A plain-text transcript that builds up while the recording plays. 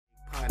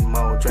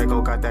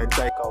Draco got that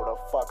Draco, the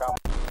fuck I'm.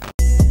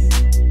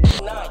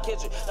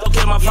 Don't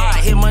kill my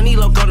vibe, hit money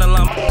look on the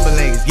lump.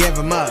 Niggas give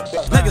him up.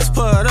 Niggas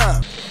put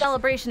up.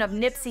 Celebration of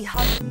Nipsey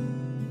Hussle.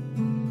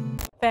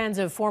 Fans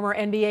of former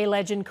NBA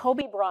legend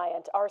Kobe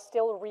Bryant are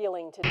still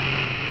reeling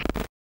today.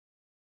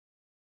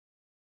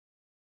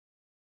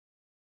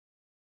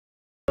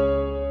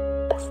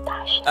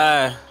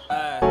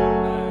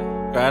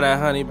 Grab that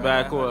honey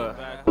backwood.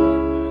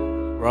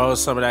 Roll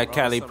some of that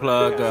Cali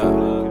plug up.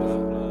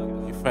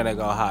 You finna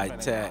go high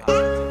tech.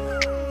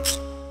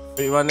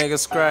 Free my nigga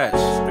Scratch.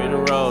 Free the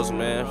Rose,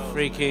 man.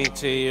 Free King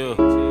to you.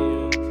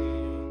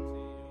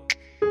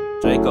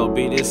 Draco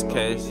beat this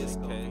case.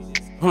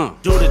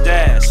 Do the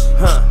dash,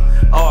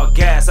 all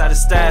gas, I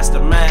just stashed the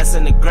mass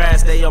in the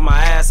grass, they on my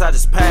ass, I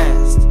just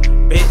passed.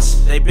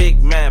 Bitch, they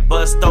big man,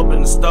 bust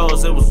open the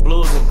stores, it was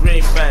blues and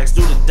greenbacks.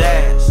 Do the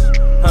dash,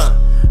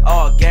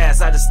 all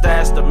gas, I just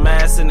stashed the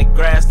mass in the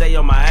grass, they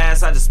on my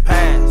ass, I just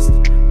passed.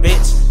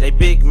 Bitch, they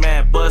big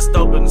man, bust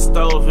open the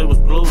stove, it was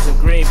blues and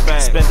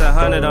greenbacks. Spent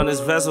 100 on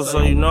this vessel,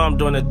 so you know I'm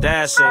doing a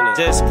dash in it.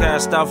 Just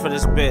cashed out for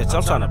this bitch,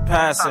 I'm tryna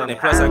pass in it.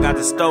 Plus I got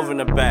the stove in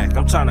the back,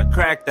 I'm tryna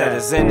crack that.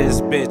 It's in this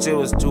bitch, it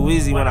was too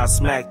easy when I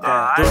smacked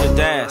that. Do the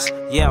dash,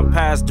 yeah I'm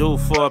past due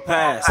for a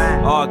pass.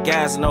 All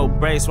gas, no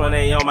brakes when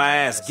they on my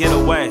ass, get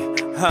away.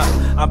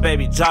 I'm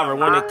baby driver,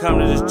 when it come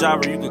to this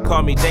driver, you can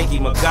call me Danky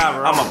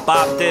MacGyver. I'ma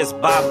bop this,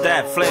 bop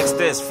that, flex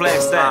this,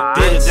 flex that.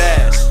 Do the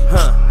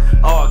dash,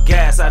 all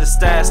gas, I just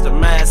stashed the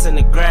mass in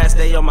the grass,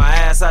 they on my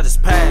ass, I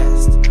just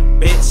passed.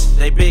 Bitch,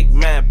 they big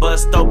man,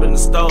 bust open the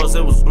stores,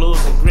 it was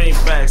blues and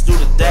greenbacks. Do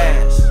the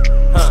dash,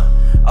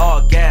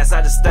 all gas,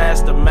 I just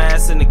stashed the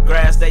mass in the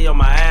grass, they on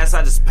my ass,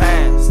 I just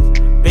passed.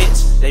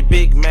 Bitch, they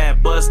big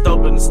man, bust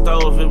open the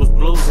stove, it was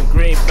blues and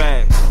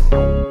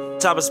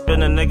greenbacks. Chopper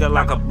spin a nigga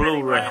like a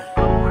Blu-ray.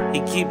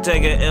 He keep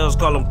taking L's,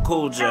 call him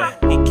Cool J.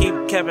 He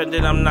keep capping,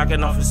 then I'm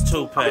knocking off his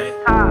toupee.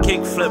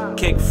 Kick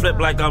flip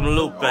like I'm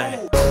Lupe.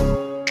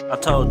 I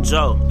told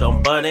Joe,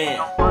 don't butt in.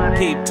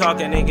 Keep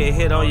talking and get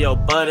hit on your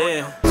butt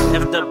in.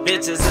 If the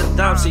bitch is a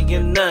dumb, she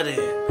get nutted.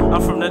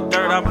 I'm from the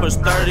dirt, I push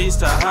 30s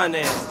to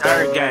 100s.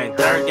 Dirt gang,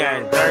 dirt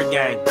gang, dirt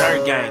gang,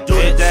 dirt gang. Do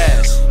it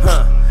dash,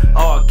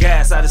 all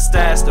gas, I just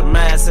stashed the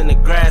mass in the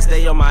grass,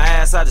 they on my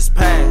ass, I just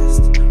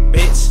passed.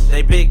 Bitch,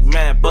 they big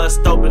man,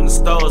 bust open the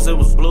stores, it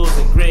was blues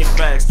and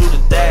greenbacks. Do the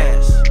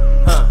dash,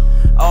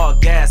 all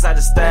gas, I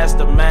just stashed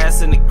the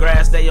mass in the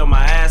grass, they on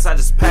my ass, I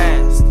just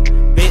passed.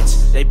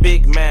 Bitch, they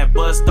big man,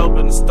 bust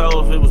open the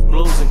stove, it was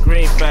blues and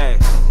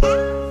greenbacks.